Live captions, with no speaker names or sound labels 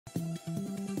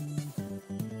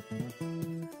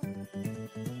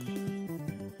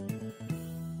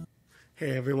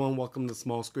Hey everyone, welcome to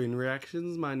Small Screen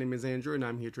Reactions. My name is Andrew and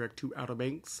I'm here to react to Outer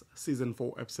Banks Season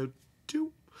 4 Episode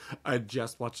 2. I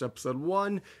just watched Episode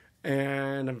 1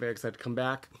 and I'm very excited to come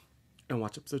back and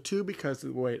watch Episode 2 because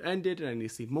of the way it ended and I need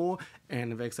to see more,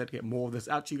 and I'm very excited to get more of this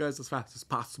out to you guys as fast as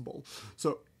possible.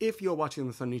 So if you're watching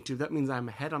this on YouTube, that means I'm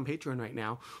ahead on Patreon right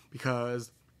now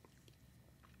because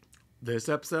this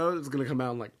episode is going to come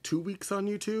out in like 2 weeks on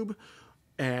YouTube,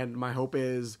 and my hope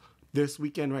is this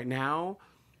weekend right now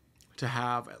to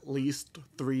have at least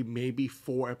 3, maybe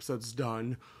 4 episodes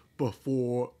done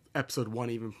before episode 1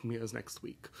 even premieres next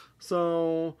week.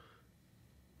 So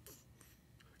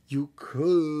you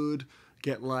could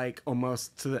get like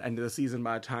almost to the end of the season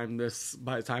by the time this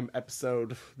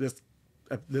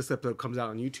episode comes out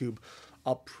on YouTube.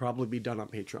 I'll probably be done on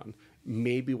Patreon.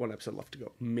 Maybe 1 episode left to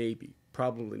go. Maybe.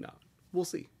 Probably not. We'll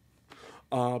see.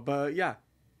 But yeah.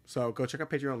 So go check out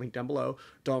Patreon, link down below.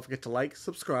 Don't forget to like,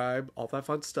 subscribe, all that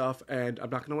fun stuff. And I'm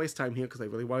not going to waste time here because I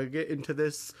really want to get into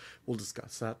this. We'll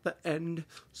discuss that at the end.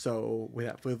 So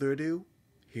without further ado,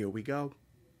 here we go.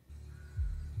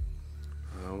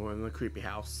 We're in the creepy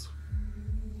house.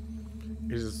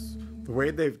 It is the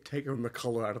way they've taken the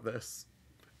color out of this.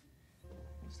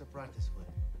 Step right this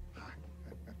way.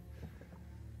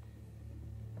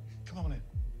 Come on in.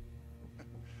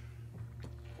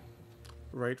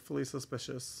 Rightfully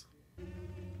suspicious.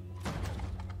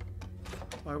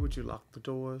 Why would you lock the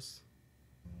doors?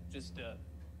 Just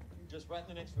right in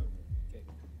the next room. Okay.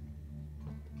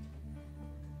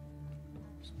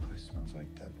 This place smells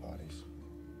like dead bodies.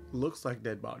 Looks like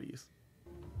dead bodies.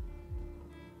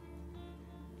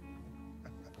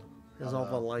 Here's all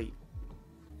the light.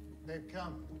 Babe,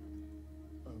 come.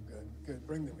 Oh, good.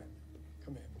 Bring them in.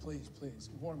 Come in, please.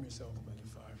 Warm yourself by the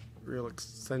fire. Real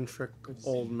eccentric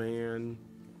old man.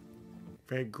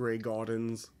 Very gray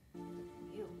gardens.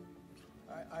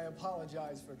 I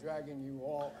apologize for dragging you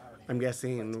all out here. I'm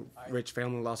guessing rich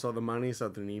family lost all the money, so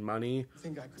they need money. I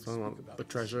think I could So speak want about the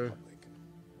this treasure. in public.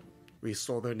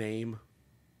 Restore their name.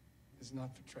 It's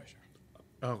not for treasure.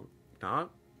 Oh,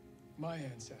 not? My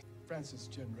ancestor, Francis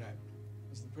Jenrette,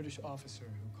 was the British officer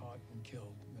who caught and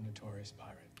killed the notorious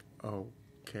pirate.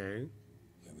 Okay.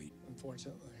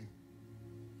 Unfortunately,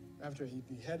 after he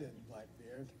beheaded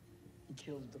Blackbeard, he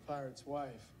killed the pirate's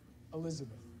wife,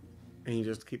 Elizabeth. And you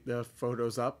just keep the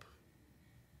photos up?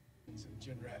 And so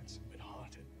Jenrette's been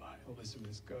haunted by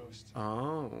Elizabeth's ghost.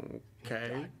 Oh, okay.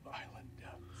 They died violent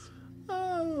deaths,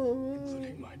 Oh.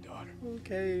 including my daughter,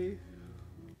 Okay.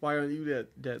 Why aren't you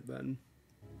dead then?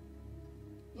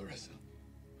 Larissa,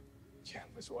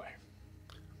 Chandler's wife.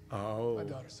 Oh. My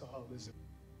daughter saw Elizabeth.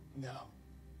 Now,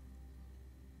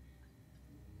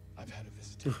 I've had a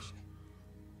visitation.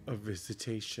 A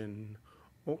visitation.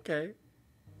 Okay.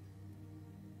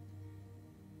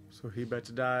 So he about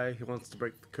to die. He wants to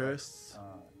break the curse.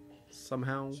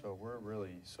 Somehow. So we're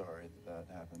really sorry that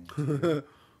happened.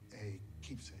 A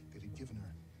keepsake that he'd given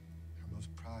her. Her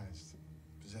most prized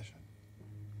possession.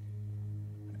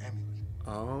 An amulet.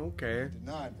 Oh, okay. He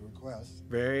denied the request.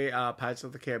 Very Pirates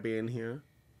of the Caribbean here.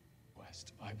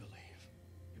 West, I believe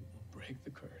it will break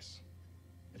the curse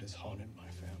that has haunted my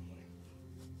family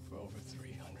for over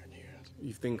 300 years.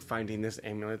 You think finding this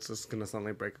amulet's just gonna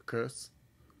suddenly break a curse?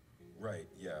 Right,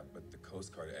 yeah, but the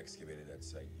Coast Guard excavated that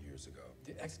site years ago.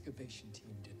 The excavation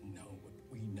team didn't know what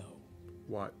we know.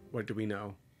 What? What do we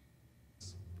know?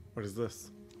 What is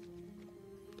this?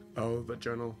 Oh, the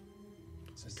journal.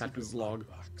 It's a Captain's secret log.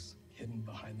 box hidden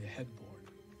behind the headboard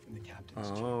in the captain's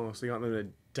chair. Oh, so you want them to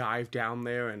dive down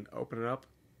there and open it up?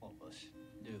 All of us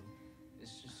do.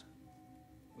 It's just,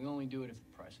 we only do it if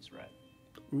the price is right.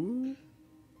 Ooh.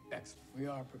 Excellent. We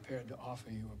are prepared to offer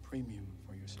you a premium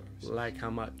for your services. Like how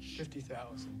much?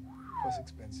 50,000 plus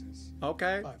expenses.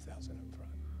 Okay. 5,000 up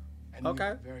front. And Okay. we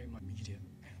have very much immediate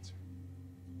answer.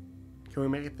 Can we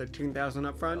make it 13,000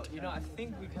 up front? You know, I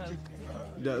think we kind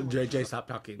of... JJ, stop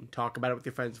talking. Talk about it with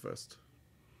your friends first.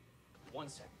 1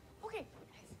 second. Okay,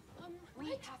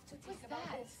 we have to think about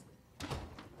this.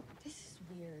 This is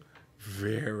weird.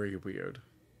 Very weird.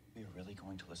 We're really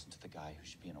going to listen to the guy who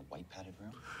should be in a white padded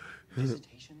room?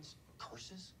 Visitations?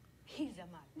 Curses? He's a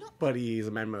man. No, But he's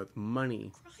a man with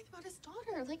money. crying about his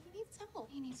daughter. Like, he needs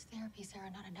help. He needs therapy, Sarah,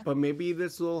 not a But maybe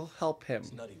this will help him.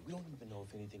 It's nutty. We don't even know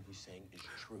if anything he's saying is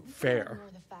true. Fair.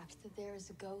 Ignore the fact that there is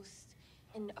a ghost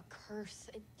and a curse.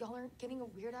 Y'all aren't getting a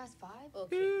weird-ass vibe?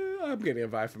 Okay, I'm getting a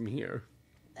vibe from here.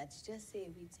 let's just say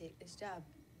we take this job.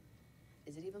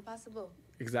 Is it even possible?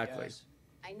 Exactly. Yes.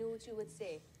 I knew what you would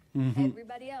say. Mhm.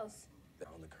 Everybody else. The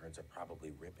undercurrents are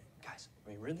probably ripping. Guys,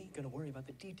 are we really gonna worry about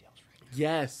the details right now?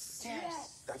 Yes.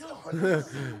 Yes. That's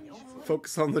 100%.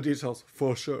 Focus on the details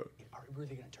for sure. Are we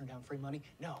really gonna turn down free money?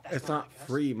 No, that's It's not Gus.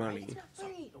 free money. It's not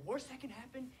free. The worst that can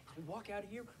happen is we walk out of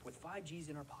here with 5 G's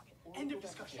in our pocket. End of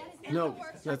discussion. No,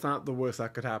 that's not the worst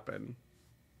that could happen.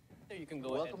 There, you can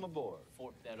go Welcome ahead. aboard.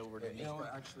 Fork that over to me. You know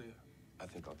what? Actually, I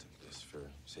think I'll take this for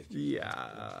safety.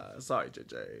 Yeah. Sorry,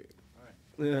 JJ. All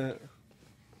right. Yeah.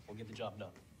 We'll get the job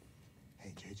done.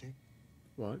 Hey, JJ,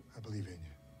 What? I believe in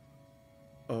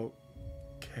you.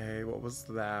 Okay, what was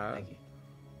that? Thank you.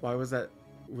 Why was that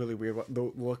really weird? What,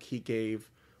 the look he gave.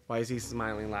 Why is he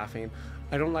smiling, laughing?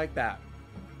 I don't like that.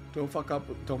 Don't fuck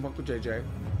with JJ.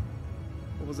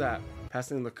 What was that?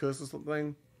 Passing the curse or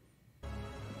something?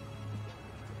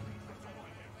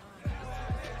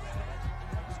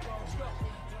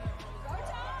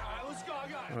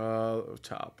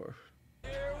 Chopper.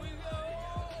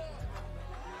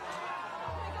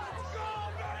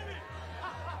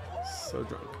 So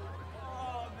drunk.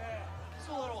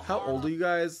 How old are you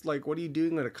guys? Like, what are you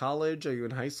doing at a college? Are you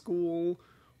in high school?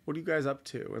 What are you guys up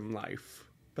to in life?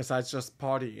 Besides just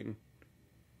partying.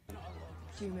 Do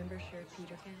you remember Sheriff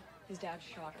Peterkin? His dad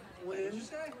shot her. What did you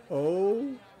say? Oh?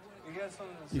 You got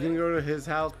something to say? You can go to his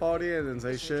house party and then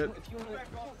say shit? If you wanna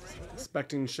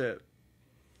Expecting shit.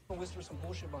 whisper some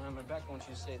bullshit behind my back, I want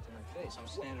you to say it to my face. I'm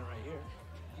standing right here.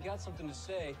 You got something to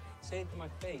say it to my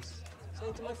face. Say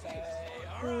it to my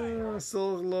face.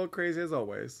 Still a little crazy as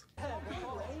always.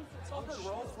 It's all good.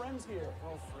 We're all friends here.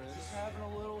 We're all friends. Just having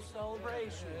a little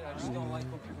celebration. I just don't like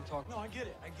when people talk. No, I get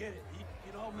it.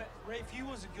 You know, Rafe, he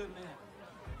was a good man.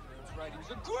 That's right. He was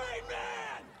a great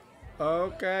man.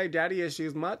 Okay, daddy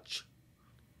issues much?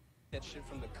 That shit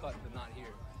from the cut, but not here.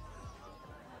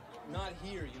 Not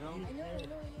here, you know?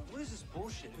 What is this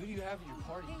bullshit? Who do you have at your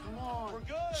party? Come on. We're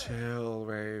good. Chill,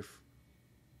 Rafe.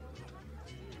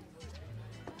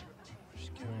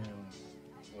 Just give me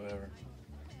whatever.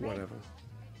 Whatever.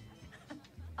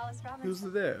 Alice Robinson. Who's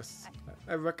this?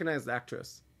 I recognize the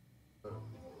actress.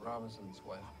 Robinson's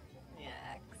wife. Yeah,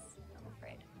 ex, I'm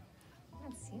afraid. I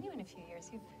haven't seen you in a few years.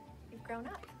 You've grown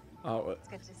up. Oh, It's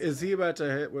good to see is he about to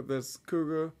hit with this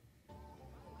cougar?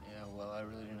 Yeah, well, I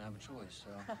really didn't have a choice,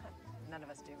 so. None of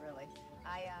us do, really.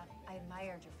 I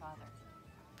admired your father.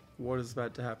 What is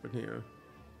about to happen here?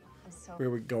 I'm so. Where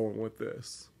are we going with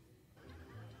this?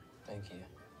 Thank you.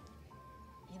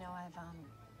 You know,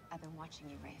 I've been watching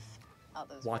you, Rafe. All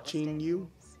those Watching real estate you?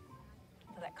 moves.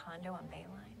 That condo on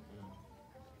Bayline.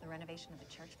 The renovation of the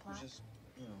church plot. Just,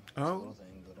 you know, Oh. it's a little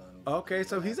thing, but Okay,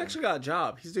 so he's actually got a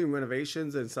job. He's doing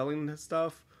renovations and selling his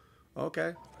stuff.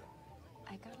 Okay.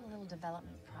 I got a little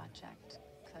development project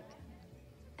cooking,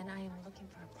 and I am looking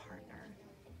for a partner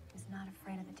who's not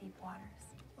afraid of the deep waters.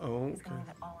 Oh, Who's okay. gonna leave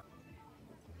it all.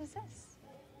 Who's this?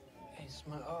 Hey, it's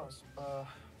my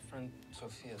friend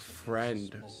Sophia.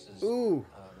 Friend. Mrs. Ooh.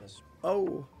 Miss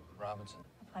Oh. Robinson.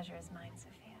 The pleasure is mine,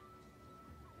 Sophia.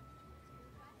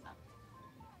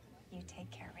 You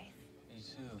take care, Rafe. You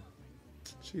too.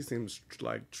 She seems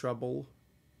like trouble.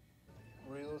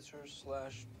 Realtor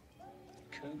slash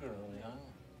cougar on the island.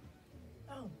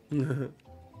 Oh.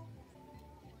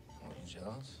 Are you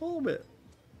jealous? A little bit.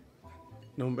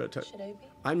 No one better touch. Should I be?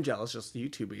 I'm jealous just you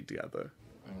two being together.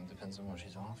 I mean, it depends on what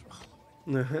she's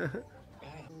offering.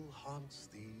 Hey, Who haunts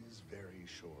these very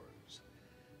shores?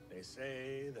 They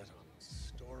say that on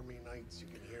stormy nights you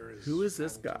can hear his Who is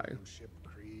this guy? phantom ship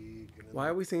creak, and in Why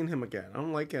are we seeing him again? I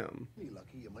don't like him. the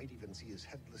lucky, you might even see his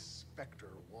headless specter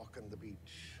walking the beach.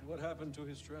 What happened to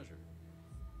his treasure?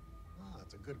 Ah,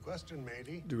 that's a good question,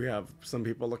 matey. Do we have some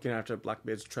people looking after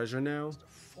Blackbeard's treasure now? Just a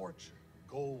fortune,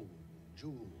 gold,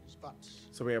 jewels, but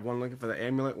So we have one looking for the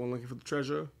amulet, one looking for the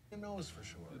treasure. who knows for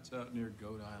sure? It's out near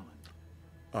Goat Island.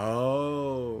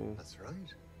 Oh. That's right.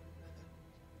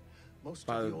 Most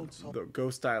By of the old salt the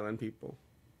Ghost Island people.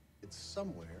 it's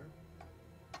somewhere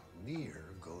near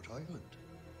Goat Island.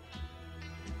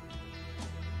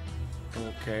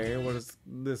 Okay, what does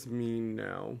this mean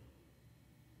now?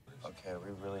 Okay, are we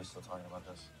really still talking about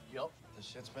this? Yup. The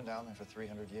shit's been down there for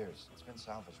 300 years. It's been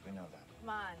salvaged, we know that. Come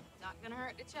on, not gonna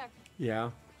hurt to check.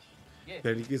 Yeah. Yeah.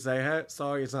 Then you can say, hey,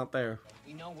 sorry, it's not there.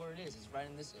 We know where it is. It's right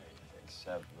in this area.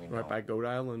 Except we know. Right by Goat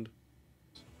Island.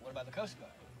 What about the Coast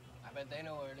Guard? I bet they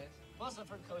know where it is. Plus, I've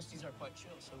heard coasties are quite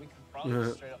chill, so we could probably Yeah.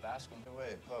 just straight up ask them.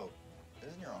 Wait, Poe,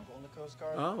 isn't your uncle in the Coast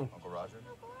Guard? Oh. Uncle Roger?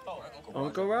 Oh,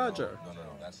 Uncle Roger. No,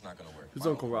 that's not gonna work. Who's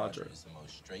My Uncle Roger? is the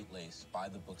most straight-laced,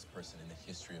 by-the-books person in the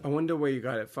history of I wonder where you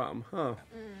got it from, huh?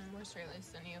 More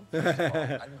straight-laced than you. I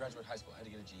didn't graduate high school. I had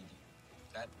to get a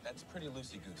GED. That's pretty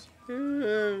loosey-goosey.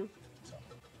 So,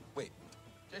 wait,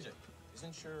 JJ,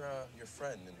 isn't your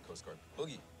friend in the Coast Guard,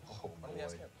 Boogie? Oh, Why don't we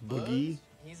ask boy. him? Boogie?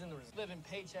 He's in the living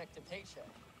paycheck to paycheck.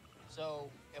 So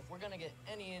if we're gonna get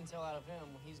any intel out of him,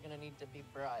 he's gonna need to be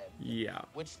bribed. Yeah.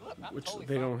 Which, look, I'm Which totally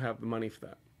they fine. don't have the money for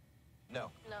that. No.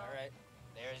 All right,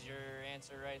 there's your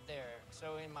answer right there.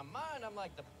 So in my mind, I'm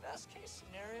like, the best case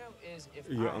scenario is if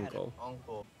Your I uncle. had an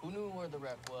uncle who knew where the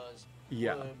wreck was,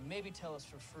 Yeah. would maybe tell us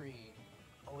for free.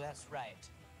 Oh, that's right.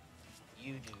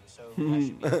 You do. So that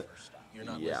should be the first stop. You're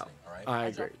not Yeah, listening, all right?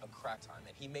 I dropped agree. a crack time,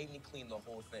 and he made me clean the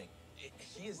whole thing.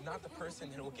 He is not the person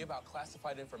that will give out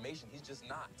classified information. He's just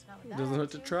not. Doesn't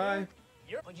have to try.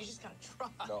 But you just gotta try.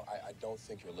 No, I don't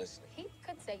think you're listening. He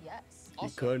could say yes. He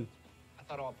could. I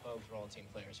thought all Pogues were all team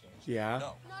players here. Yeah.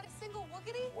 No. Not a single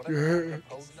woogity? What about the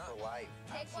Pogues for life?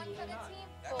 Take one for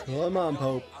the team. Come on,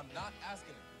 Pope. I'm not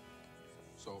asking him.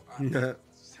 So I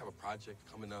just have a project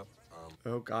coming up,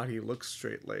 Oh God, he looks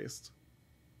straight-laced.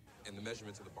 and the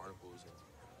measurements of the barnacles and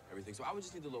everything. So I would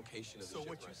just need the location of the So ship,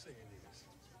 what right? you're saying is,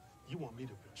 you want me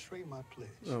to betray my pledge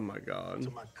Oh my God.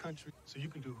 to my country so you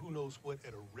can do who knows what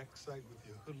at a wreck site with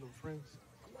your hoodlum friends?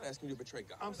 I'm not asking you to betray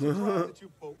God. I'm surprised at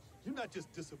you, Pope. You're not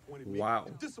just disappointing me. Wow.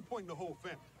 You're disappointing the whole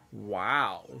family.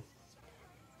 Wow.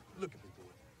 Look at me,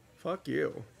 boy. Fuck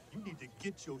you. You need to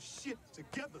get your shit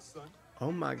together, son.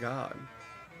 Oh my God.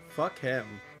 Fuck him.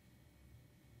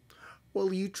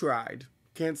 Well, you tried.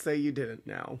 Can't say you didn't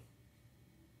now.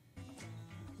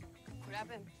 Grab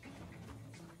him.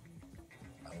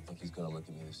 I don't think he's gonna look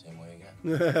at me the same way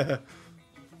again.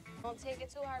 Don't take it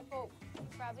too hard, Pope.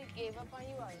 Probably gave up on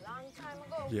you a long time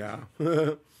ago. Yeah.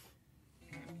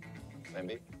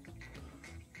 Maybe.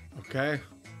 Okay.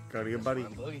 Go to your buddy.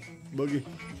 Boogie.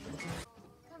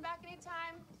 Come back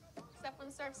anytime, except when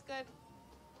the surf's good.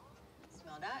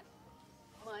 Smell that?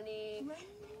 Money.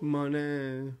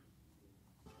 Money.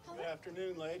 Good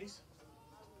afternoon, ladies.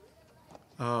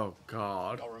 Oh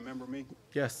God. Y'all remember me?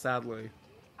 Yes, sadly.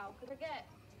 How could I forget?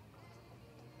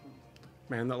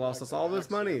 Man that lost us all this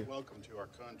money. Welcome to our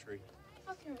country.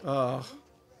 How can Ugh.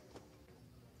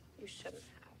 You shouldn't have.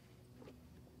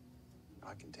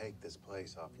 I can take this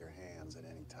place off your hands at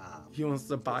any time. He wants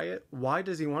to buy it? Why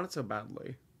does he want it so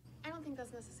badly? I don't think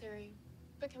that's necessary.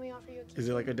 But can we offer you a key? Is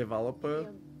he like a developer?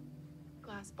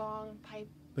 Glass bong, pipe.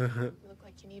 Does You look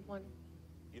like you need one.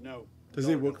 You know,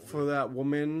 he work for that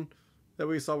woman that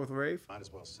we saw with Rafe? Might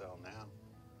as well sell now.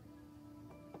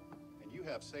 And you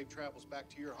have safe travels back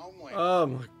to your homeland. Oh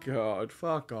my God.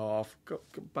 Fuck off.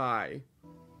 Goodbye.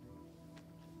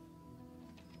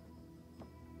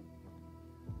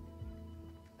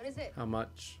 What is it? How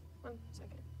much? 1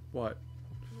 second. What?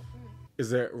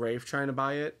 Is it Rafe trying to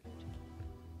buy it?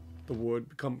 The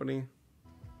wood company?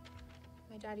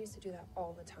 My dad used to do that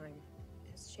all the time.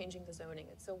 It's changing the zoning.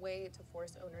 It's a way to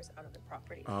force owners out of their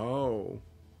property. Oh.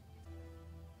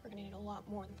 We're gonna need a lot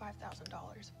more than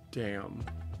 $5,000. Damn.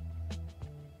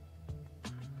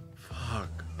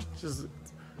 Fuck. Just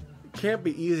can't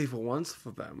be easy for once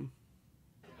for them.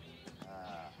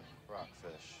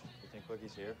 Rockfish. You think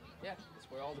Boogie's here? Yeah, it's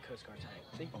where all the Coast Guards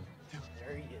hang. See?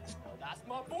 There he is. Oh, that's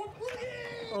my boy,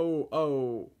 Boogie!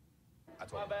 Oh.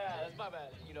 That's my bad. That's my bad.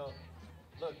 You know,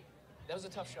 look, that was a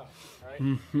tough shot, all right?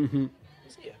 We'll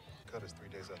see ya. Cut us 3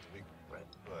 days out the week. Right.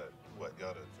 But what,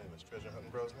 y'all the famous treasure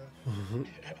hunting bros now?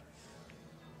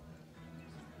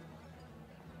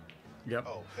 Yep.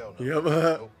 Oh, hell no. Yep.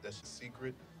 Nope, that's a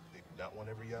secret. They do not want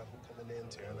every Yahoo coming in,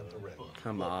 tearing up the wreck.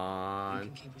 Come You on.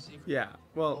 can keep a secret. Yeah.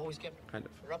 Well, Always kept it. kind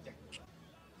of. We're up there.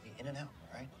 Be in and out,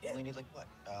 right? Yeah. Only need like what?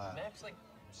 Max, like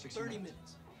 60 30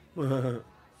 minutes. minutes.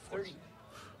 30.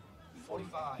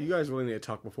 45. You guys really need to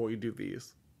talk before you do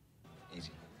these.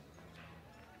 Easy.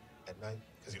 At night?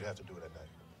 Because you'd have to do it at night.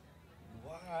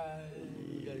 Why?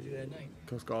 You gotta do that at night.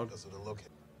 Coast Guard. Because of the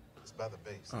location. It's by the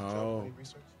base. Did Oh. y'all do any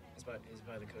research? It's by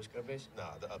the Coast Guard base?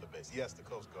 Nah, the other base. Yes, the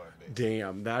Coast Guard base.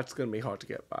 Damn, that's gonna be hard to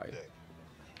get by. Yeah.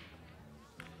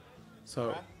 So,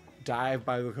 Alright. dive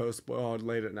by the Coast Guard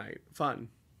late at night. Fun.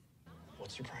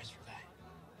 What's your price for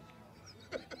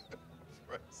that?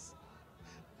 Price.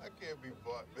 I can't be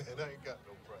bought, man. I ain't got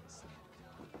no price.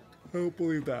 I don't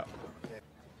believe that.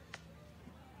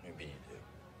 Maybe you do.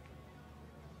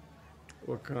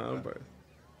 What kind of? How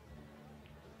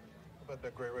about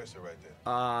that gray racer right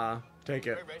there? Take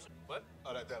it. What?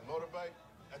 Oh, that motorbike?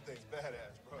 That thing's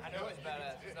badass, bro. I know it's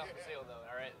badass. It's not for sale, though,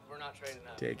 all right? We're not trading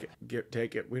that. Take it.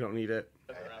 Take it. We don't need it.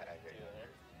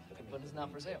 But it's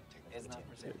not for sale. It's not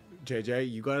for sale. JJ,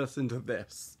 you got us into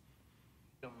this.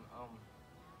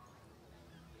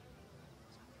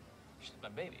 She's my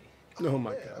baby. Oh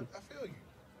my yeah, God. I feel you.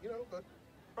 You know, but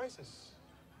prices.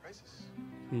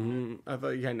 I thought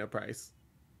you had no price.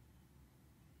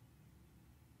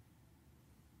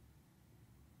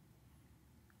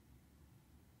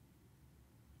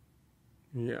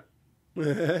 Yeah.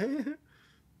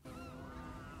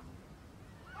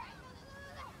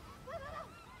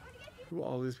 Who are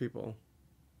all these people?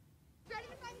 Ready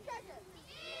to find the treasure?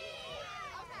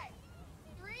 Okay.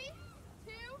 3,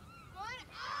 2, 1.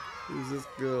 Who's this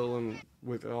girl and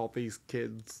with all these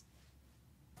kids?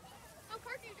 Oh,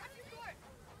 Parker, you dropped your sword.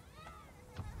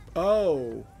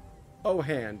 Oh! Oh,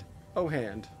 hand. Oh,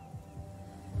 hand.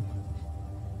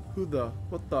 Who the?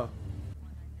 What the? All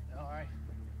right.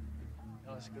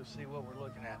 Now let's go see what we're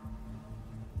looking at.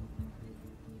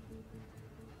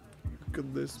 Who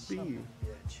could this be?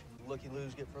 Bitch.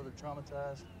 Looky-loos get further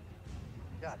traumatized.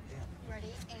 God damn. Ready,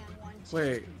 and 1, 2.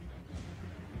 Wait.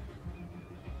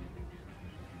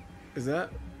 Is that?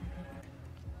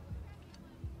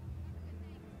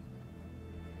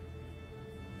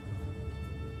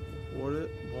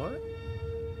 What?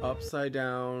 Upside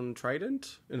down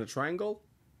trident in a triangle?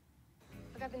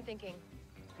 Look, I've been thinking.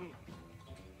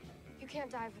 You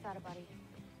can't dive without a buddy.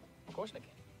 Of course I can.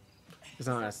 It's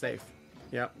not as safe.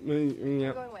 Yep. I'm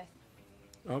Yep. going with.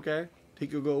 Okay. He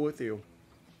could go with you.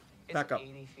 It's Back up.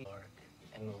 80 feet arc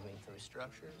and moving through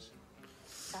structures.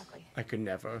 Exactly. I could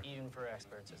never. Even for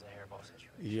experts, it's a hairball situation.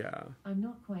 Yeah. I'm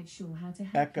not quite sure how to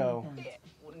help Echo. you with that. Yeah,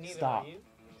 well, neither Stop. are you.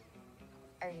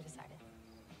 I already decided.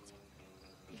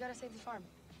 You gotta save the farm.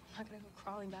 I'm not gonna go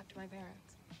crawling back to my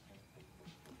parents.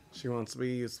 She wants to be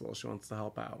useful. She wants to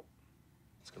help out.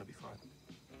 It's gonna be fine.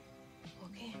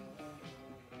 Okay.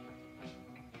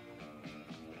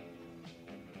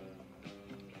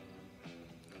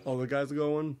 All the guys are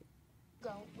going.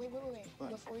 Go. Wait.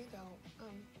 Before you go,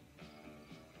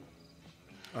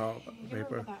 Oh, you paper.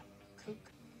 remember that kook?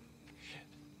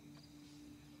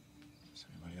 Does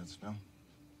anybody else know?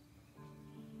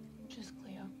 Just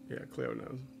Cleo. Yeah, Cleo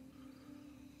knows.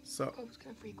 So, Cope's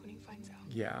gonna freak when he finds out.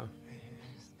 yeah.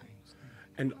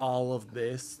 And all of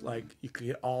this, like, you could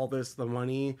get all this, the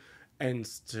money, and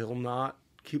still not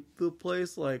keep the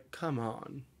place? Like, come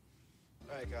on.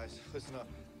 All right, guys, listen up.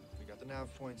 We got the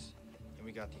nav points, and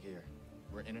we got the gear.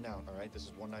 We're in and out, all right? This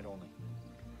is one night only.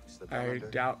 Slip down I under.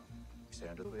 doubt. Stay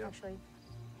under the wheel. Actually,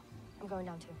 I'm going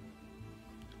down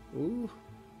too. Ooh.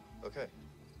 Okay.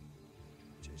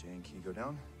 JJ and Key go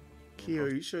down. Keo,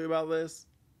 you sure about this?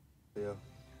 Leo,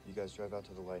 you guys drive out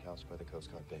to the lighthouse by the Coast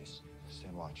Guard base.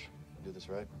 Stand watch. Do this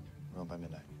right. We're home by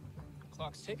midnight.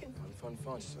 Clock's ticking. Fun.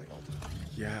 Just like all the time.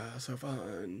 Yeah, so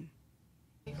fun.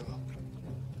 Later,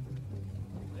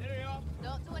 y'all.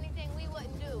 Don't do anything we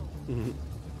wouldn't do.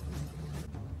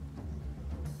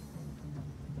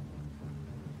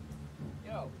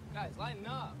 Yo, guys, lighten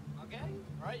up, okay?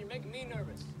 All right, you're making me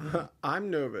nervous. I'm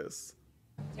nervous.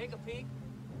 Take a peek.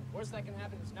 Worst that can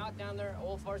happen is not down there.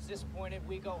 Old fart's disappointed.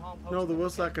 We go home. No, the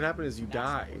worst that could happen is you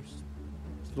die.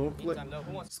 Snorkeling. Meantime, though,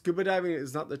 who wants- Scuba diving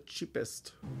is not the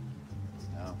cheapest.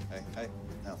 No. Hey.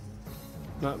 No.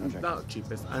 Not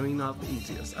cheapest. I mean, not the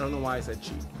easiest. I don't know why I said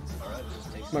cheap. All right,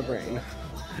 just take My brain.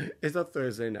 It's a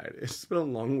Thursday night. It's been a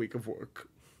long week of work.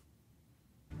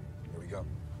 Here we go.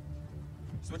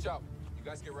 Switch out. You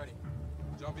guys get ready.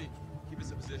 John B, keep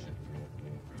us in position.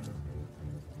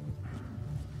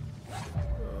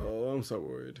 Oh, I'm so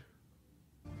worried.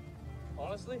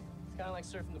 Honestly, it's kind of like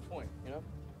surfing the point, you know?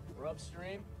 We're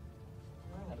upstream,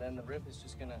 and then the rip is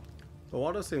just gonna... The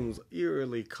water seems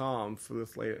eerily calm for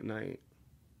this late at night.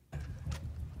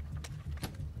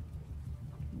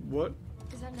 What?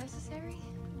 Is that necessary?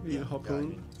 You need a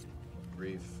harpoon?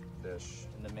 Reef, fish.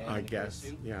 And the man I in the gray guess,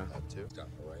 suit? yeah. That too. Stop,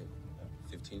 all right?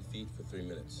 15 feet for 3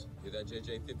 minutes. Hear that,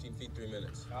 JJ? 15 feet, 3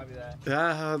 minutes. Copy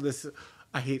that.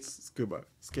 I hate scuba.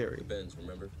 Scary. The bends,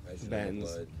 remember? Nitrogen,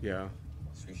 Bends. blood, Yeah.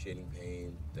 excruciating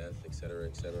pain, death, etc.,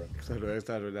 etc.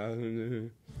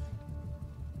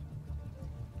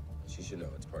 She should know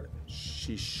it's part of it.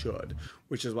 She should.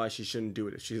 Which is why she shouldn't do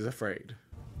it if she's afraid.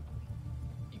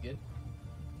 You good?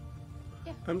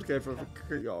 I'm scared for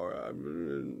Yara.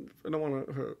 I don't want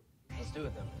to hurt. Let's do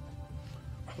it then.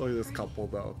 Look at this couple,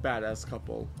 though. Badass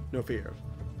couple. No fear.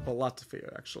 Well, lots of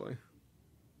fear, actually.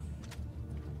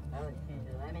 All right, you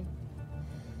ready?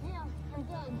 Yeah, I'm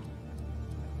done.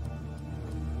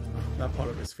 That part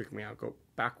of it's freaking me out. Go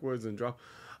backwards and drop.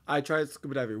 I tried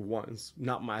scuba diving once.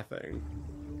 Not my thing.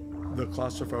 The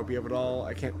claustrophobia of it all.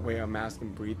 I can't wear a mask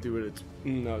and breathe through it.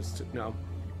 No.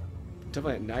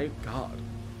 Definitely at night. God.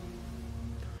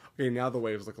 Okay, now the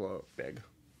waves look a little big.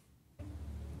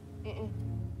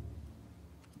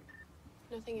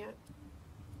 Nothing yet.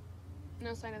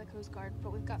 No sign of the Coast Guard,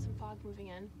 but we've got some fog moving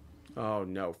in. Oh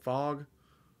no, fog.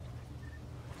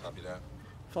 Copy that.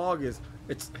 Fog is.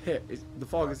 The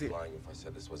fog I'd is be here. lying if I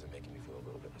said this wasn't making me feel a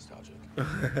little bit nostalgic.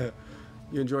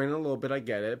 You're enjoying it a little bit. I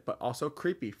get it, but also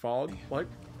creepy. Fog. What?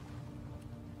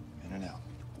 In and out.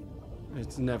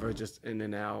 It's never just in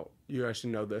and out. You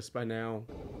actually know this by now.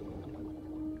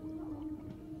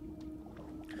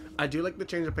 I do like the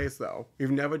change of pace though.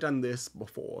 We've never done this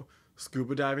before.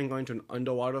 Scuba diving, going to an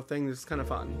underwater thing, this is kind of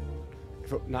fun.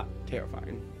 If it, not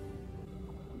terrifying.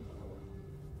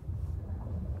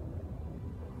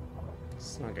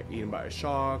 Let's not get eaten by a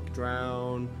shark,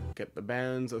 drown, get the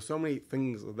bends. There's so many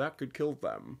things that could kill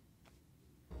them.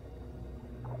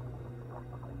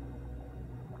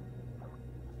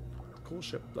 Cool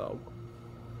ship though.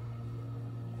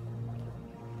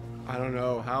 I don't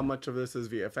know how much of this is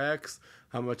VFX,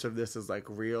 how much of this is like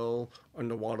real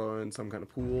underwater in some kind of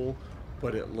pool,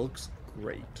 but it looks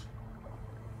great.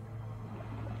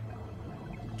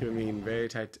 I mean, very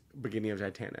beginning of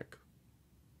Titanic.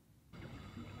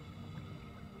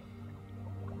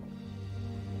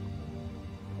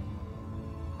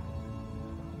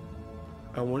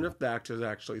 I wonder if the actors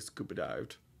actually scuba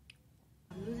dived.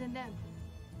 I'm losing them.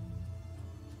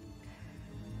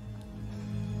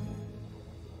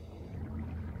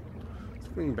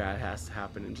 Something bad has to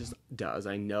happen and just does.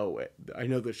 I know it. I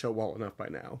know the show well enough by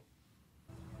now.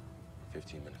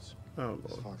 15 minutes. Oh,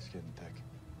 This Lord. fog's getting thick.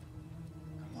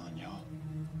 Come on,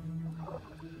 y'all.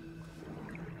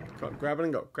 Go on, grab it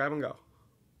and go. Grab and go.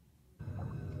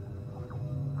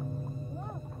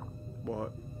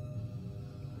 What?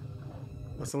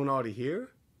 Was someone already here?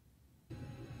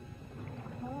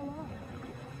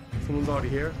 Someone's already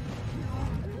here?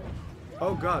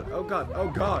 Oh god, oh god, oh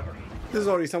god! There's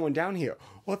already someone down here.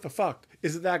 What the fuck?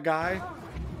 Is it that guy?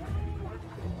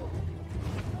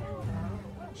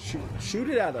 Shoot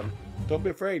it at him. Don't be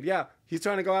afraid. Yeah, he's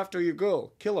trying to go after your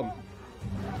girl. Kill him.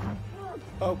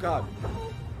 Oh god.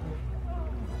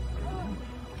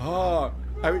 Oh,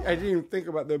 I didn't even think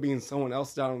about there being someone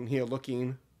else down here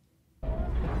looking.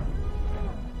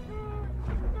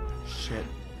 Shit.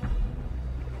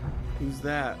 Who's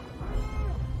that?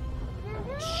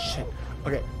 Shit.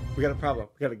 Okay, we got a problem.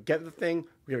 We gotta get the thing.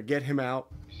 We gotta get him out.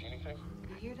 You see anything?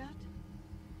 You hear that?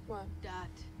 What? That.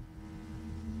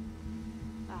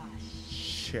 Ah,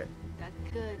 Shit. that's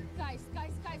good. Guys,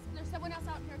 there's someone else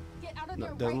out here. Get out of No,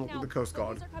 there doesn't right look like now. the Coast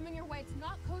Guard. Police are coming your way. It's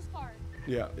not Coast Guard.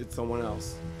 Yeah, it's someone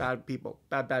else. Bad people.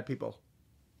 Bad people.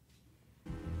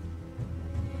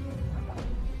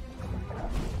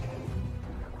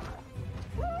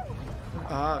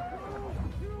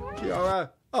 Kiara.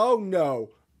 Oh no.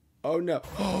 Oh no.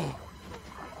 Oh.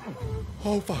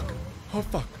 Oh fuck. Oh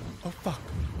fuck. Oh fuck.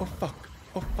 Oh fuck.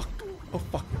 Oh fuck. Oh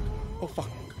fuck. Oh fuck.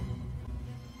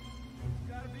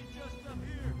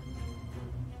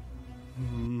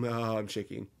 I'm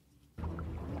shaking.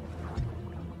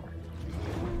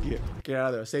 Get out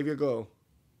of there. Save your girl.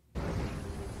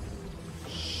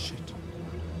 Shit.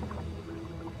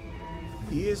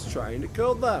 He is trying to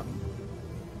kill them.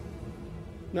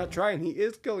 Not trying, he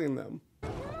is killing them.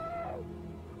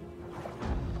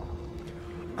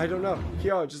 I don't know.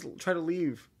 Kiara, just try to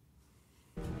leave.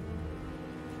 How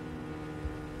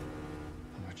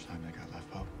much time they got left,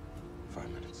 Bob? 5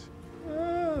 minutes.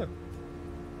 Ah.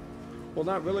 Well,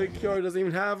 not really. Kiara doesn't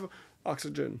even have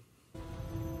oxygen.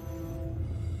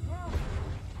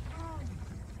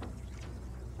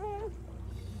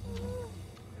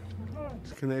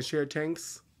 Can they share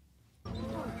tanks?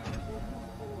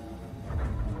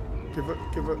 Give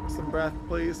her some breath,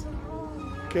 please.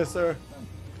 Kiss her.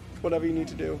 Whatever you need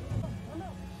to do.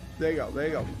 There you go. There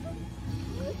you go.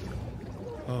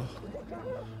 Oh.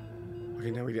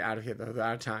 Okay, now we get out of here. Though. They're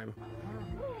out of time.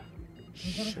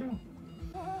 Shit.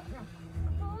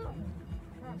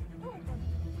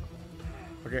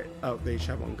 Okay. Oh, they each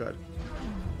have one. Good.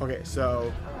 Okay,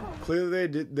 so clearly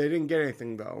they didn't get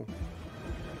anything though.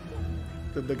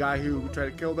 Did the guy who tried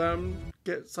to kill them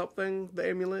get something? The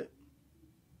amulet?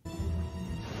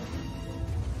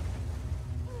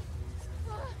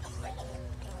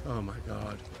 Oh my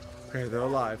god. Okay, they're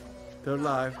alive. They're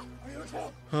alive.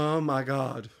 Oh my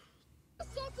god.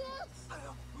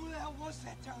 Who the hell was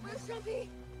that down there?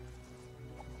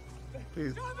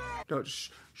 Please. Don't. Shh.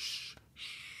 Shh.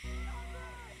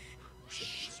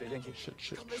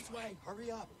 Shit. Come this way.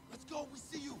 Hurry up. Let's go. We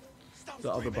see you. Stop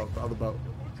The other screaming. boat. The other boat.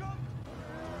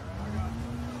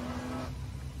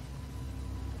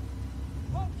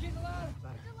 Oh, get the ladder.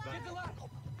 Get the ladder.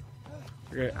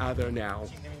 We're out of there now.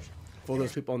 For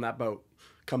those people on that boat.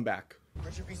 Come back.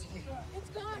 Where's your BCD? It's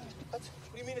gone. What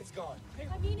do you mean it's gone?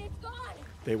 I mean, it's gone.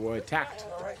 They were attacked.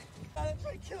 All right. They're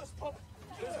trying to kill us, Papa.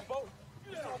 There's a boat.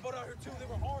 There's a boat out here, too. They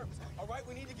were armed. All right,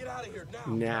 we need to get out of here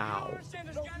now. Now.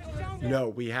 No,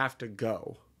 we have to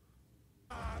go.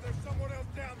 There's someone else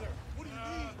down there. What do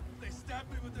you mean? They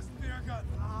stabbed me with a spear gun.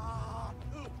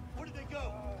 Who? Where did they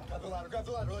go? Grab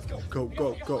the ladder. Let's go.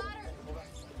 Go.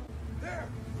 There.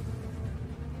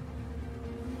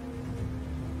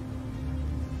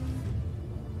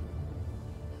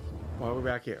 Why are we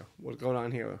back here? What's going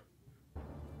on here?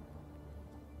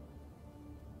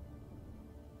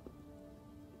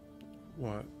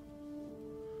 What?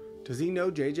 Does he know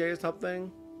JJ or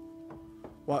something?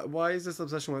 Why is this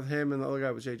obsession with him and the other guy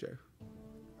with JJ?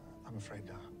 I'm afraid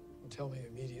not. Tell me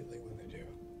immediately when they do.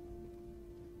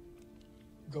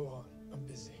 Go on. I'm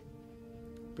busy.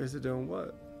 Busy doing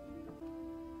what?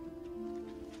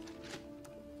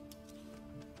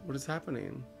 What is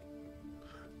happening?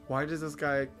 Why does this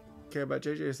guy care about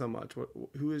JJ so much?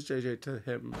 Who is JJ to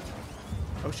him?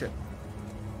 Oh shit.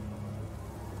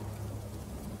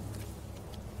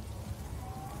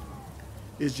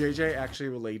 Is JJ actually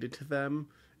related to them?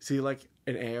 Is he like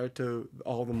an heir to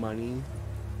all the money?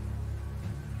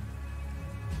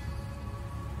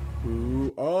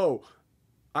 Ooh, oh,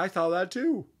 I thought that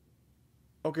too.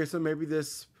 Okay, so maybe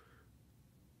this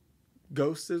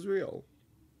ghost is real.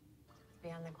 Be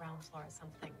on the ground floor is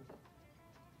something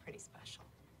pretty special.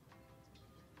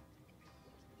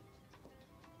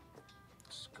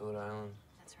 Scoot Island.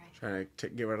 That's right. Trying to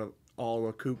get rid of all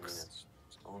the kooks.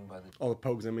 It's owned by the... All the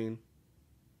pogues, I mean.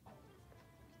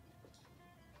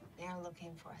 They are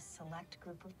looking for a select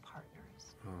group of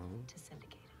partners to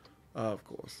syndicate it. Of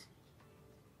course.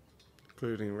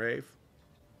 Including Rafe.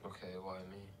 Okay, why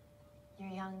me?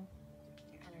 You're young,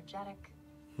 you're energetic,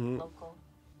 Hmm. local,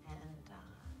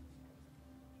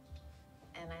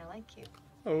 and I like you.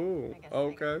 Oh, I guess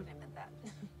okay. I meant that.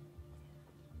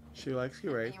 She likes you,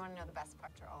 Rafe. And you want to know the best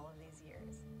part after all of these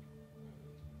years?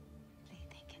 They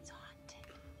think it's haunted.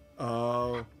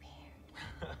 Oh.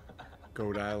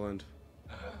 Goat Island.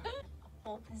 A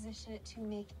whole position to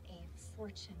make a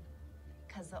fortune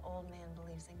because the old man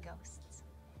believes in ghosts.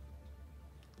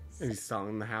 And he's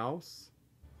selling the house?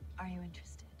 Are you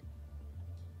interested?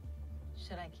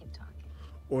 Should I keep talking?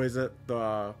 Or is it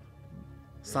the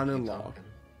son-in-law?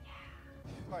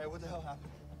 All right, what the hell happened?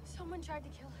 Someone tried to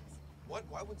kill us. What?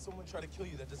 Why would someone try to kill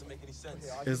you? That doesn't make any sense.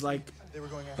 It's like... They were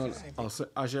going after the same thing.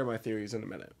 I'll share my theories in a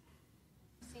minute.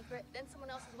 Secret, then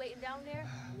someone else is waiting down there.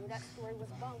 I knew that story was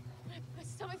bunk. My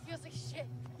stomach feels like shit.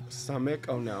 Stomach?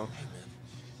 Oh no.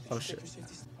 Oh shit.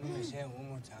 I'm gonna say it one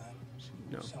more time.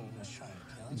 No. Someone was trying to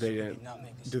kill us. They We didn't. did not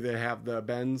make us. Do they have the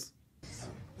bends?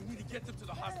 We need to get them to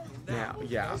the hospital Yeah,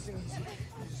 yeah.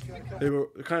 They were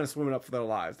kind of swimming up for their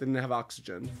lives. They didn't have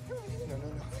oxygen. No.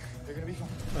 They're gonna be fine.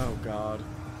 Oh god.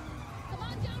 Come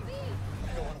on, John B.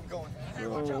 I'm going. Hey,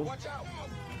 watch out!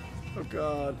 Oh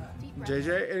god.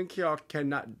 JJ and Kiara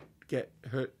cannot get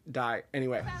hurt, die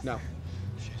anyway. No.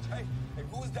 Hey,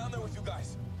 who was down there with you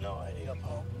guys? No idea,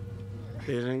 Paul.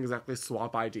 They didn't exactly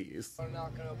swap IDs. I'm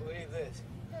not gonna believe this.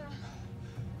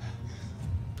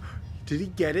 Did he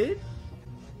get it?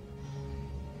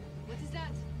 What is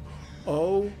that?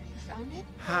 Oh, You found it?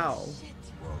 how? Oh,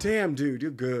 shit. Damn, dude,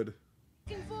 you're good.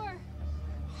 Looking for.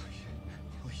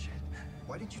 Holy shit.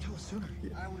 Why didn't you tell us sooner?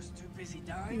 I was too busy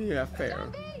dying. Yeah, fair.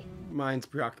 John B. Mine's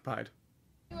preoccupied.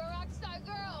 You're a rock star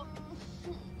girl.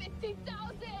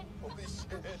 50,000. Holy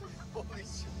shit. Holy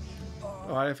shit.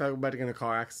 Oh, I felt about to get in a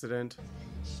car accident.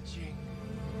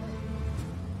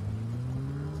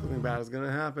 Something bad is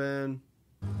gonna happen.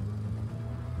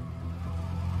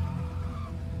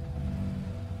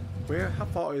 Where? How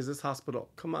far is this hospital?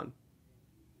 Come on.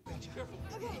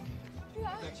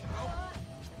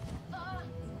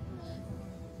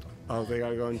 Oh, they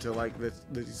gotta go into like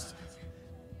these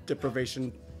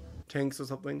deprivation tanks or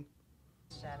something.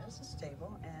 Status is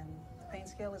stable and the pain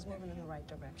scale is moving in the right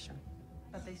direction.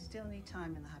 But they still need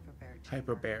time in the hyperbaric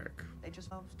chamber. Hyperbaric. They just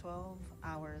have 12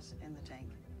 hours in the tank.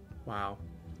 Wow.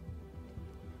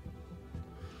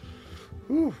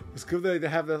 Whew, it's good that they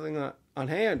have that thing on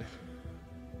hand.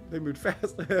 They moved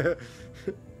fast.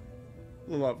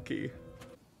 Love key.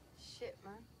 Shit,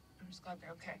 man. I'm just glad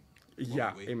they're okay.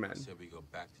 Yeah, Wait, amen. Said we go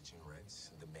back to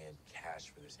Jinret's and demand cash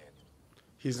for this handle.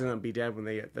 He's gonna be dead when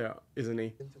they get there, isn't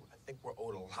he? I think we're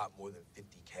owed a lot more than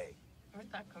 50K.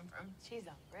 Where'd that come from? She's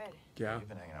on bread. Yeah. You've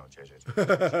been hanging out with JJ.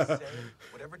 She said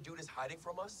whatever dude is hiding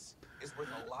from us is worth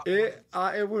a lot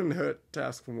more. It wouldn't hurt to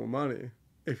ask for more money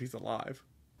if he's alive.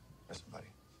 Listen, buddy.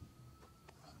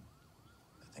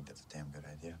 I think that's a damn good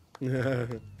idea.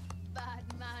 Bad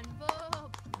man,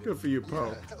 Bob. Good for you,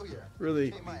 Poe. Hell yeah.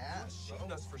 Really. Kick my ass.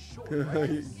 Shooting us for sure,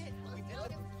 right?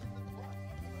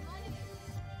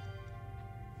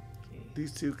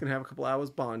 These two can have a couple hours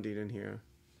bonding in here.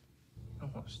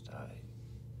 Almost died.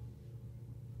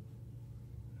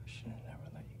 I should have never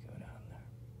let you go down there.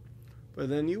 But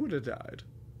then you would have died.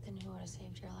 Then who would have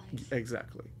saved your life?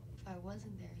 Exactly. If I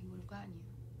wasn't there, he would have gotten you.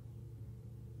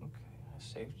 Okay, I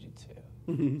saved you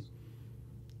too.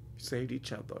 Saved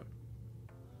each other.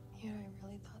 Yeah, I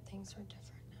really thought things were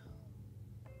different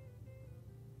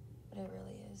now. But it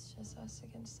really is just us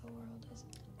against the world, isn't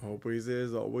it? Always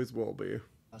is, always will be.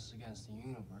 Us against the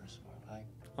universe, more like.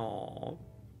 Aww.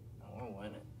 We'll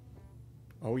win it.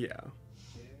 Oh, yeah.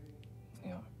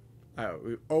 Yeah.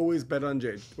 We always bet on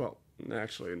JJ. Well,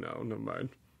 actually, no, never mind.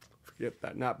 Forget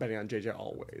that. Not betting on JJ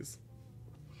always.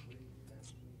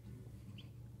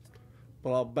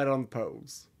 But I'll bet on the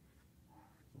pose.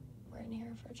 We're in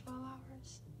here for 12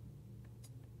 hours.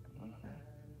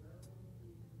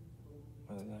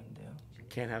 What are we gonna do? You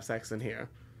can't have sex in here.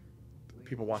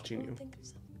 People watching you. Think of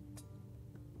something.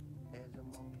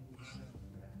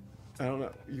 I don't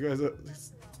know. You guys are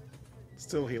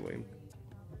still healing.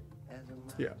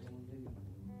 Yeah.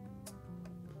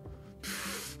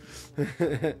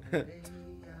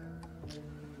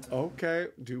 Okay.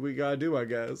 Do we gotta do, I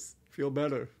guess. Feel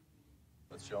better.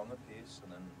 Let's show them the piece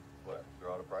and then what?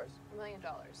 Throw out a price? $1 million.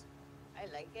 I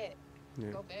like it.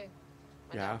 Yeah. Go big.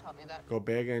 My Yeah. dad taught me that. Go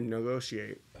big and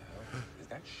negotiate. Is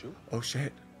that shoe? Oh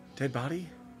shit. Dead body?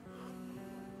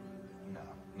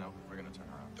 No, we're gonna turn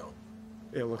around. Don't.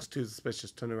 It looks too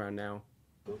suspicious. Turn around now.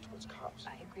 Go towards cops.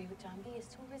 I agree with John B. It's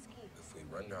too risky. If we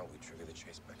run now, we trigger the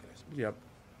chase mechanism. Yep.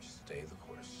 Just stay the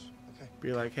course. Okay.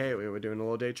 Be like, hey, we were doing a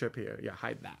little day trip here. Yeah,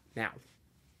 hide that. Now.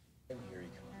 And here he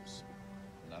comes.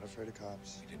 I'm not afraid of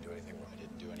cops. You didn't do anything wrong. I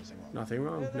didn't do anything wrong. Nothing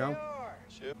wrong. There they No. are.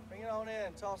 Shoot. Bring it on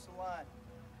in. Toss the line.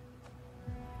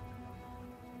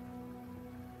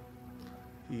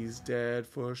 He's dead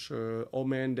for sure. Old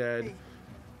man dead.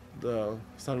 The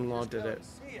son-in-law did it.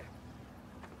 See ya.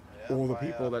 All the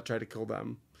people that tried to kill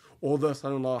them. Or the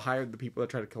son-in-law hired the people that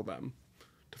tried to kill them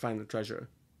to find the treasure.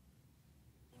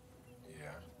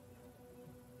 Yeah.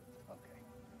 Okay.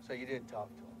 So you did talk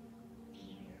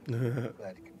to him.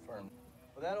 Glad to confirm.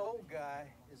 Well, that old guy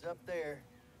is up there,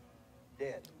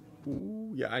 dead.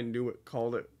 Ooh, yeah, I knew it.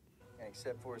 Called it. And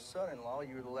except for his son-in-law,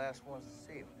 you were the last ones to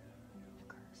see him.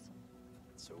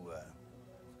 So,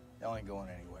 y'all ain't going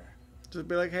anywhere. Just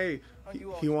be like, hey,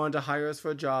 he wanted to hire us for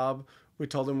a job. We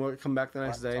told him we'd come back the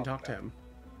next day and talk to him.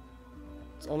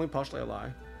 It's only partially a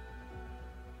lie.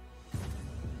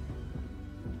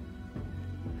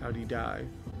 How'd he die?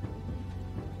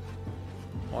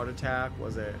 Heart attack?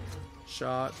 Was it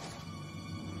shot?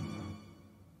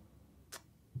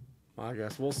 I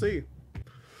guess we'll see.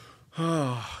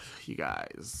 You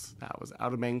guys, that was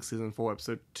Outer Banks Season 4,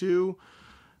 Episode 2.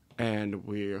 And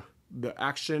the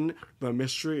action, the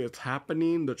mystery, it's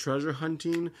happening, the treasure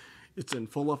hunting, it's in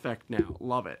full effect now.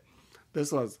 Love it.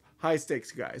 This was high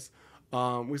stakes, you guys.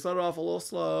 We started off a little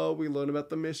slow. We learned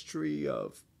about the mystery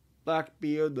of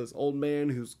Blackbeard, this old man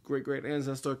whose great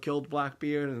ancestor killed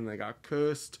Blackbeard, and they got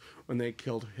cursed when they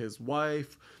killed his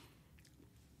wife.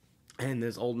 And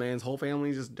this old man's whole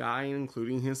family just dying,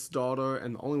 including his daughter,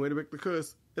 and the only way to break the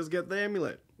curse is get the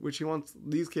amulet, which he wants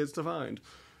these kids to find.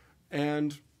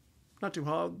 And not too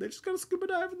hard. They just gotta scuba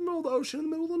dive in the middle of the ocean in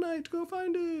the middle of the night to go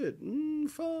find it.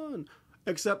 Fun.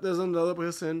 Except there's another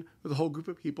person with a whole group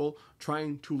of people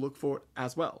trying to look for it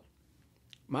as well.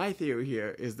 My theory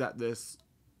here is that this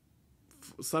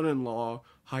son-in-law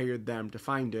hired them to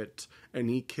find it, and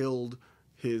he killed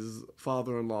his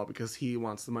father-in-law because he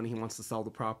wants the money. He wants to sell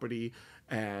the property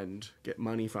and get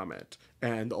money from it.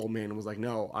 And the old man was like,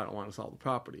 no, I don't want to sell the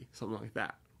property. Something like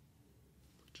that.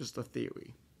 Just a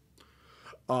theory.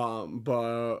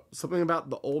 But something about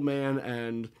the old man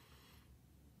and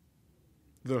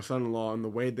the son-in-law and the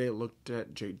way they looked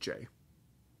at JJ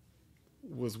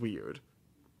was weird.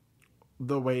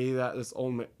 The way that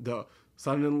the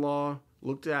son-in-law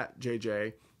looked at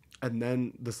JJ, and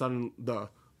then the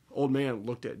old man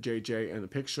looked at JJ in the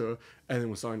picture, and then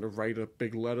was starting to write a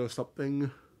big letter or something.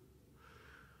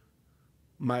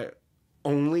 My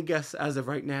only guess as of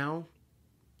right now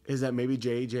is that maybe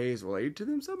JJ is related to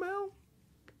them somehow.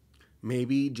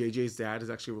 Maybe JJ's dad is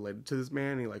actually related to this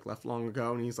man. He left long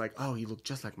ago, and he's like, oh, he looked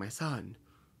just like my son.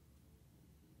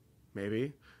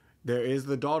 Maybe. There is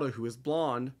the daughter who is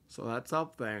blonde, so that's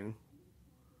something.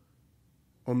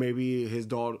 Or maybe his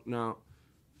daughter. No,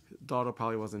 his daughter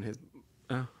probably wasn't his.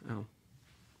 Oh.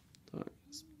 Sorry.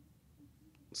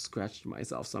 Scratched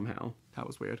myself somehow. That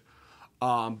was weird.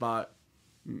 But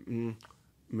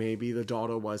maybe the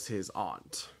daughter was his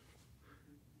aunt.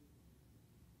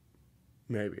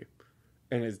 Maybe.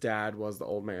 And his dad was the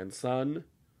old man's son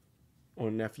or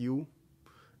nephew.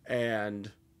 And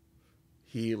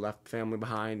he left the family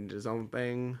behind, did his own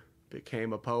thing,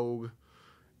 became a pogue,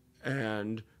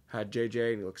 and had JJ,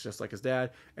 and he looks just like his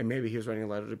dad. And maybe he was writing a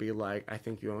letter to be like, I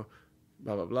think you're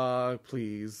blah, blah, blah,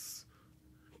 please.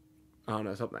 I don't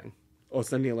know, something. Or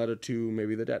sending a letter to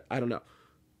maybe the dad. I don't know.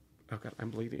 Oh, God,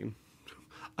 I'm bleeding.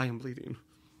 I am bleeding.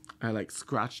 I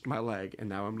scratched my leg, and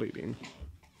now I'm bleeding.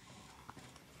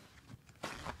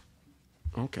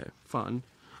 Okay, fun.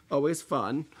 Always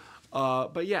fun.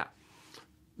 But yeah,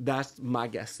 that's my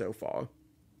guess so far.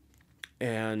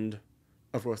 And,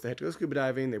 of course, they had to go scuba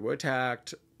diving. They were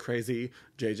attacked. Crazy.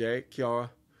 JJ, Kiara,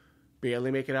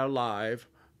 barely make it out alive.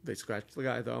 They scratched the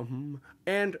guy, though.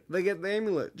 And they get the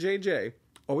amulet. JJ,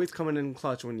 always coming in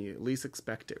clutch when you least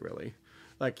expect it, really.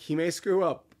 Like, he may screw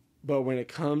up, but when it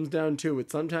comes down to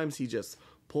it, sometimes he just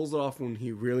pulls it off when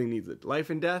he really needs it. Life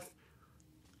and death,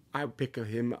 I would pick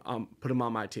him, put him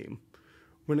on my team.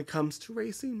 When it comes to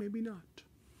racing, maybe not.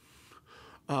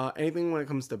 Anything when it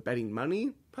comes to betting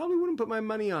money, probably wouldn't put my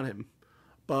money on him.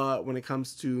 But when it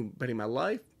comes to betting my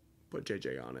life, put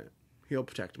JJ on it. He'll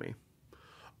protect me.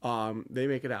 They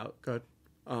make it out good.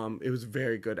 It was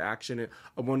very good action.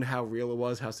 I wonder how real it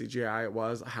was, how CGI it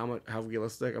was, how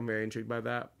realistic. I'm very intrigued by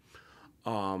that.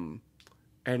 And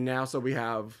now, so we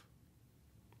have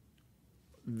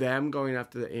them going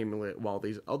after the amulet while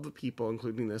these other people,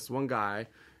 including this one guy,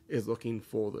 is looking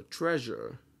for the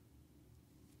treasure.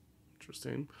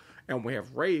 Interesting. And we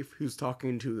have Rafe, who's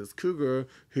talking to this cougar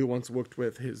who once worked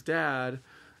with his dad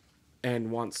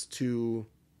and wants to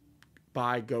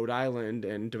buy Goat Island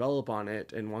and develop on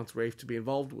it and wants Rafe to be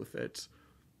involved with it.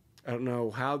 I don't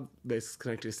know how this is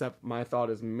connected, except my thought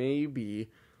is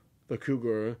maybe the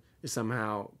cougar is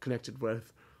somehow connected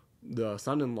with the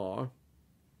son-in-law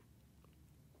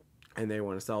and they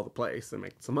want to sell the place and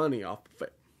make some money off of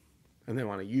it. And they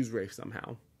want to use Rafe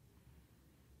somehow.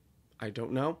 I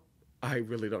don't know. I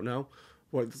really don't know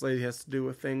what this lady has to do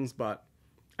with things, but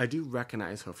I do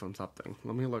recognize her from something.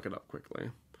 Let me look it up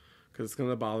quickly, because it's going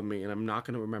to bother me, and I'm not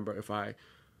going to remember if I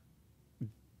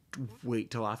wait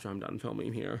till after I'm done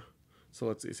filming here. So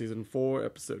let's see. Season 4,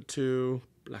 Episode 2,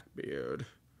 Blackbeard.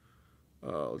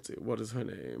 Let's see. What is her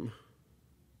name?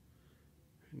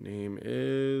 Her name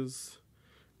is...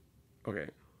 Okay.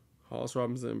 Hollis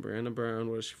Robinson, Brianna Brown.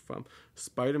 Where is she from?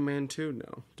 Spider-Man 2?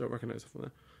 No. Don't recognize her from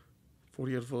that.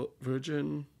 40th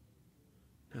Virgin?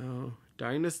 No.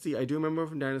 Dynasty? I do remember her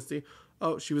from Dynasty.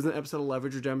 Oh, she was in episode of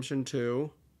Leverage Redemption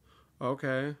 2.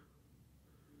 Okay.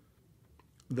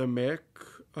 The Mick.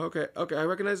 Okay. I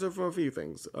recognize her for a few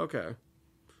things. Okay.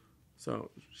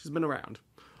 So, she's been around.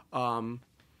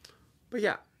 But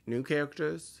yeah, new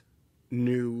characters,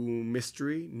 new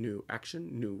mystery, new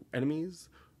action, new enemies,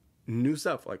 new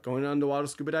stuff. Like going underwater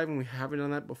scuba diving, we haven't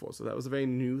done that before. So that was a very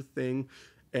new thing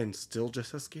and still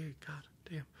just as scary. God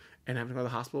damn. And having to go to the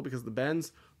hospital because of the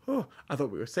bends. Oh, I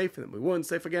thought we were safe and then we weren't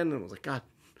safe again. And I was like, God,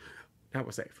 now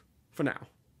we're safe. For now.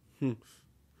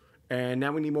 And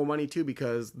now we need more money too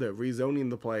because they're rezoning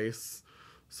the place.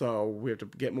 So we have to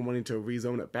get more money to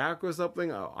rezone it back or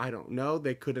something. Oh, I don't know.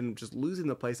 They could end up just losing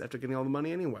the place after getting all the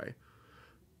money anyway.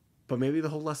 But maybe the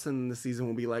whole lesson this season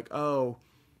will be like, oh,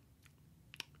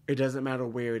 it doesn't matter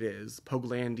where it is.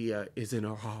 Pogelandia is in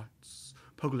our hearts.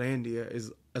 Pogelandia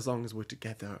is as long as we're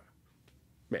together.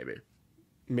 Maybe.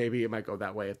 Maybe it might go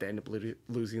that way if they end up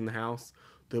losing the house.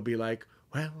 They'll be like,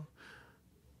 well,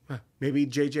 maybe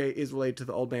JJ is related to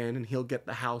the old man and he'll get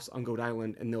the house on Goat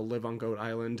Island and they'll live on Goat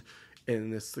Island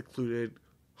in this secluded,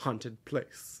 haunted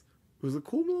place. It was a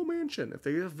cool little mansion. If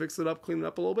they could fix it up, clean it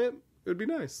up a little bit, it would be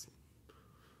nice.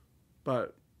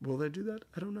 But will they do that?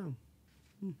 I don't know.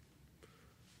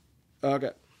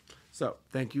 Okay. So,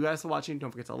 thank you guys for watching.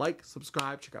 Don't forget to like,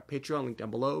 subscribe, check out Patreon, link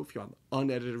down below if you want the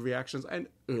unedited reactions and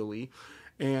early.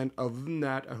 And other than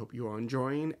that, I hope you are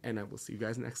enjoying, and I will see you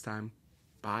guys next time.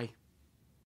 Bye.